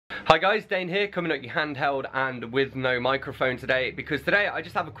Hi guys, Dane here, coming at you handheld and with no microphone today, because today I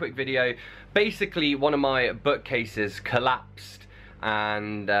just have a quick video. Basically, one of my bookcases collapsed,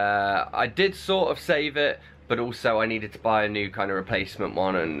 and I did sort of save it, but also I needed to buy a new kind of replacement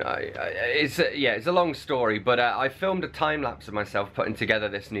one, and it's a long story, but I filmed a time lapse of myself putting together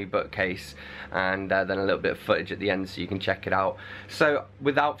this new bookcase, and then a little bit of footage at the end so you can check it out. So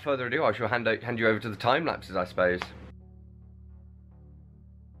without further ado, I shall hand you over to the time lapses, I suppose.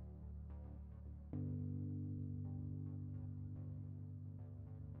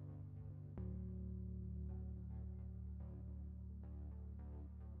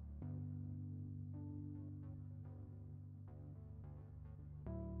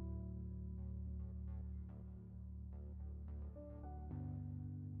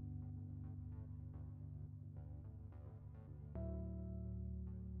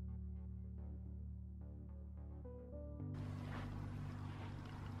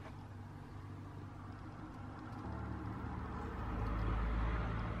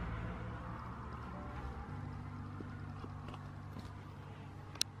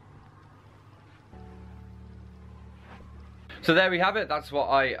 So there we have it. That's what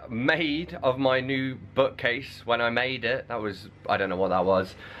I made of my new bookcase when I made it. That was, I don't know what that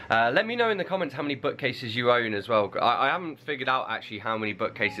was. Let me know in the comments how many bookcases you own as well. I haven't figured out actually how many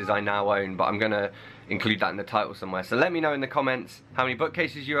bookcases I now own, but I'm going to include that in the title somewhere. So let me know in the comments how many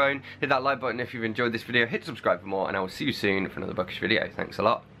bookcases you own. Hit that like button if you've enjoyed this video. Hit subscribe for more, and I will see you soon for another bookish video. Thanks a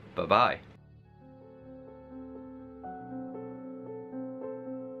lot. Bye-bye.